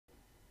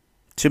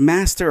To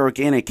master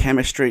organic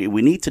chemistry,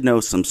 we need to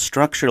know some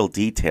structural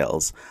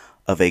details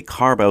of a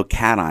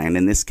carbocation,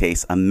 in this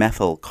case a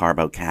methyl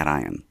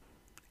carbocation.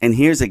 And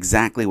here's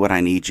exactly what I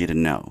need you to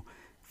know.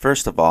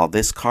 First of all,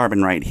 this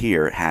carbon right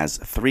here has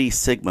 3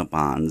 sigma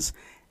bonds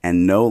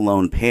and no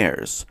lone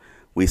pairs.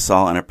 We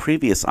saw in a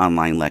previous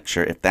online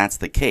lecture, if that's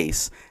the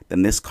case,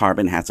 then this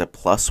carbon has a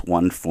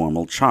 +1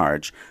 formal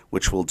charge,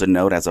 which will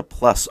denote as a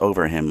plus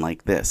over him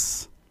like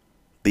this.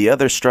 The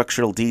other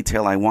structural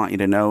detail I want you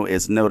to know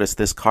is notice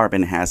this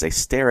carbon has a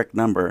steric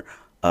number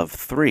of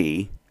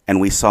 3,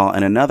 and we saw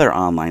in another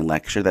online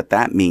lecture that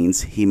that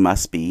means he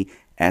must be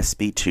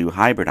sp2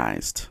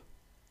 hybridized,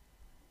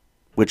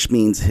 which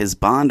means his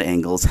bond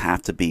angles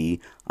have to be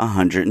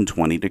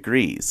 120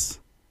 degrees.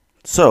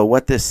 So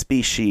what this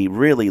species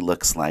really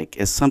looks like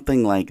is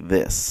something like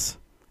this.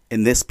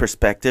 In this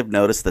perspective,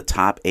 notice the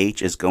top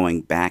H is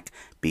going back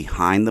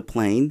behind the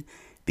plane,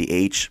 the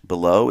H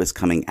below is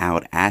coming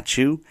out at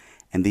you,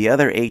 and the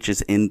other H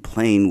is in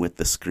plane with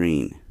the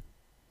screen.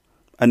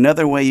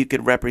 Another way you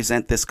could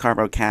represent this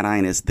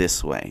carbocation is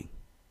this way.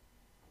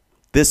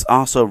 This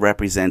also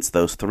represents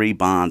those 3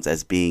 bonds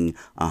as being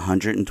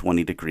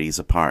 120 degrees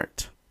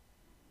apart.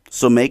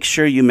 So make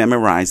sure you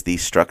memorize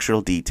these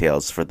structural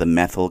details for the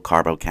methyl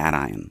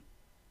carbocation.